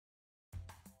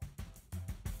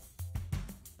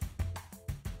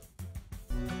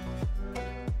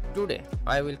Today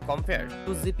I will compare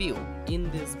two GPU in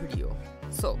this video,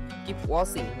 so keep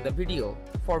watching the video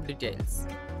for details.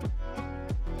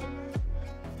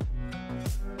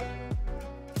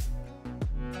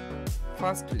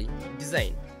 Firstly,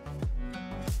 design.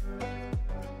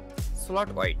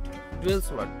 Slot wide, dual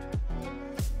slot.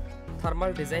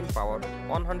 Thermal design power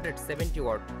 170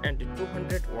 watt and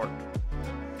 200 watt.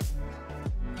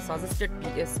 Suggested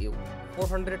PSU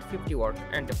 450 watt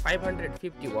and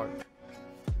 550 watt.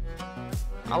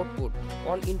 Output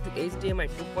 1 into HDMI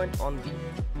 2.1B,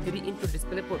 3 into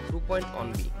DisplayPort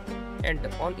 2.1B, and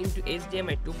 1 into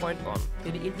HDMI 2.1,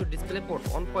 3 into DisplayPort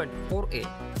 1.4A.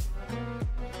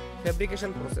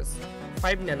 Fabrication process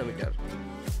 5 nanometer.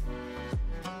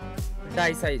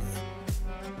 Die size.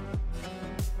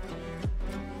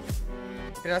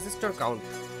 Transistor count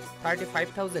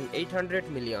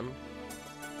 35,800 million.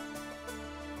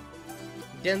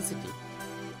 Density.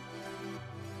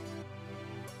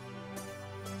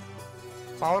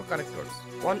 Power connectors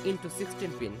 1 into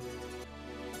 16 pin.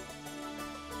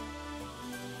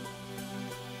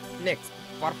 Next,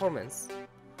 performance.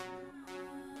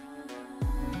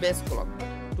 Base clock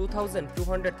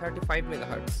 2235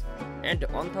 MHz and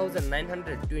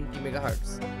 1920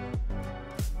 MHz.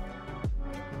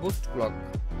 Boost clock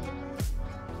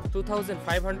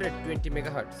 2520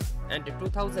 MHz and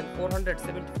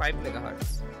 2475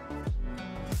 MHz.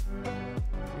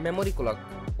 Memory clock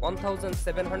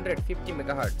 1750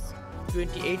 MHz,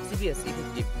 28 GBs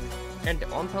effective, and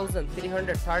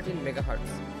 1313 MHz,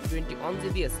 21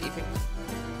 GBs effective.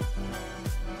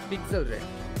 Pixel rate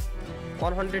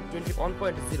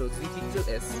 121.0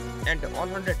 Gpixels and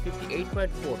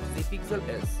 158.4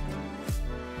 Gpixels.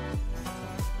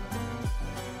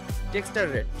 Texture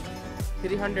rate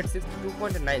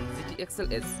 362.9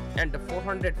 GTXLS and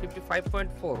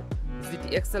 455.4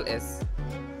 GTXLS.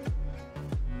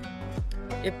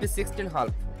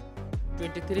 FP16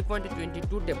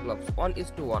 23.22 teraflops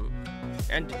 1:1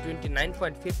 and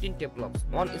 29.15 teraflops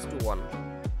 1:1.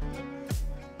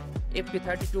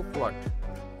 FP32 float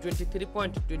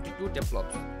 23.22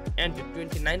 teraflops and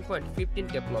 29.15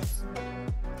 teraflops.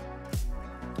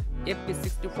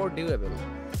 FP64 durable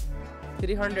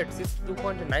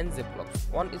 362.9 zettaflops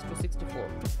 1:64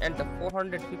 and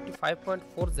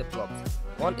 455.4 zettaflops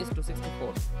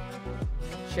 1:64.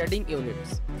 Shading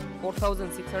units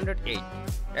 4608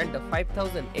 and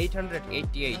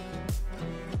 5888.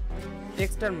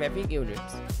 Texture mapping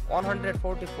units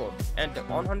 144 and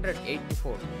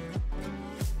 184.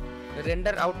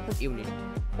 Render output unit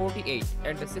 48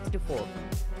 and 64.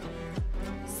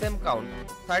 Same count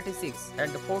 36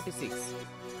 and 46.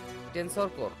 Tensor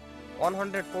core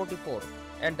 144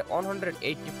 and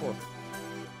 184.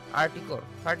 RT core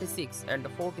 36 and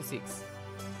 46.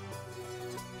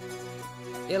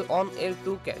 L1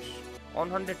 L2 cache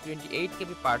 128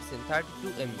 KB parts in 32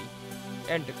 MB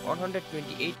and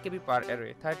 128 KB per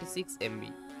array 36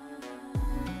 MB.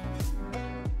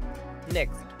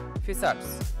 Next,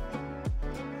 features.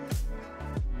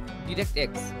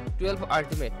 DirectX 12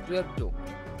 Ultimate 12.2,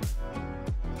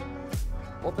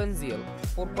 OpenGL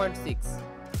 4.6,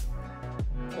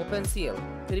 OpenCL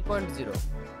 3.0,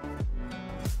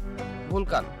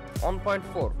 Vulkan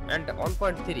 1.4 and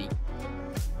 1.3,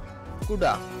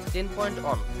 CUDA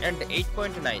 10.1 and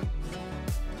 8.9,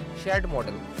 shared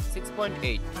model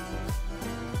 6.8.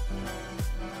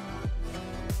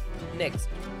 Next,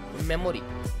 memory.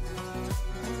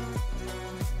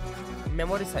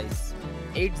 Memory size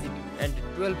 8 GB and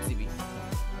 12 GB.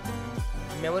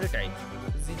 Memory type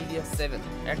GDDR7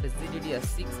 and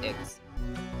GDDR6X.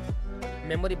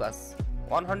 Memory bus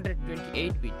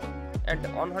 128 bit and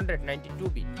 192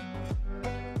 bit.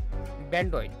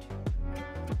 Bandwidth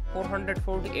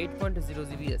 448.0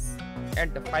 GBs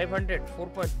and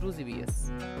 504.2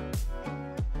 GBs.